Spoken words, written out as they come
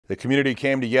The community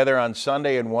came together on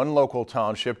Sunday in one local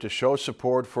township to show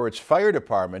support for its fire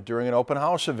department during an open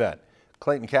house event.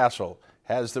 Clayton Castle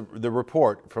has the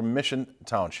report from Mission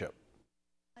Township.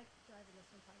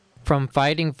 From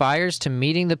fighting fires to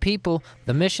meeting the people,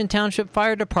 the Mission Township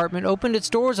Fire Department opened its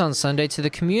doors on Sunday to the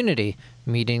community,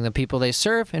 meeting the people they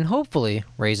serve and hopefully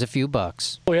raise a few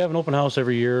bucks. We have an open house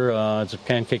every year. It's a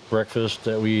pancake breakfast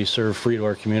that we serve free to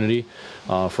our community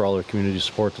for all the community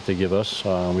support that they give us.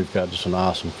 We've got just an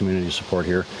awesome community support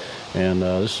here, and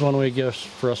this is one way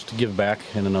for us to give back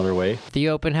in another way. The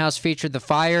open house featured the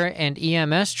fire and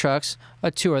EMS trucks,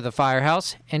 a tour of the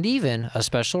firehouse, and even a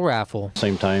special raffle.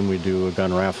 Same time, we do a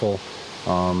gun raffle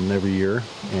every year,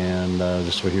 and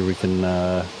just so here we can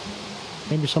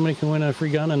maybe somebody can win a free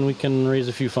gun and we can raise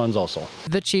a few funds also.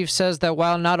 The chief says that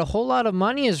while not a whole lot of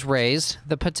money is raised,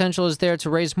 the potential is there to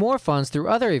raise more funds through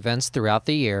other events throughout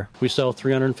the year. We sell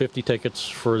 350 tickets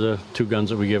for the 2 guns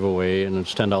that we give away, and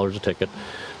it's $10 a ticket.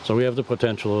 So we have the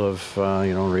potential of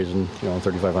raising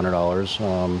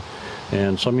 $3,500.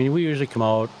 And so I mean, we usually come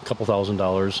out a couple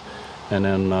 $1,000s, and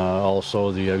then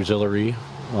also the auxiliary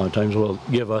a lot of times will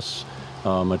give us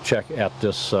a check at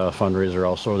this fundraiser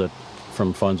also that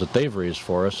from funds that they've raised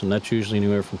for us, and that's usually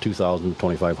anywhere from $2,000 to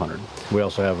 $2,500. We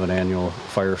also have an annual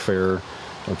fire fair,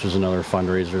 which is another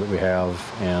fundraiser that we have,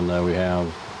 and we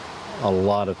have a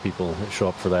lot of people that show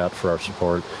up for that for our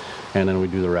support, and then we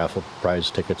do the raffle prize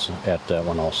tickets at that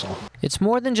one also. It's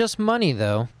more than just money,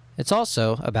 though. It's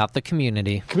also about the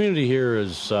community. The community here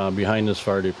is behind this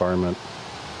fire department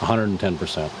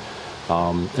 110%.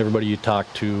 Everybody you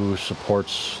talk to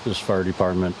supports this fire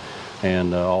department,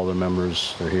 and all the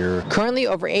members are here. Currently,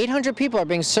 over 800 people are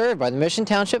being served by the Mission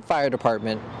Township Fire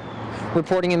Department.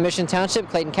 Reporting in Mission Township,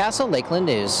 Clayton Castle, Lakeland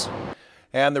News.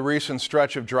 And the recent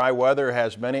stretch of dry weather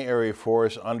has many area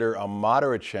forests under a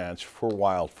moderate chance for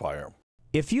wildfire.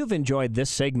 If you've enjoyed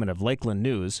this segment of Lakeland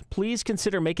News, please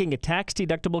consider making a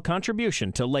tax-deductible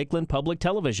contribution to Lakeland Public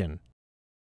Television.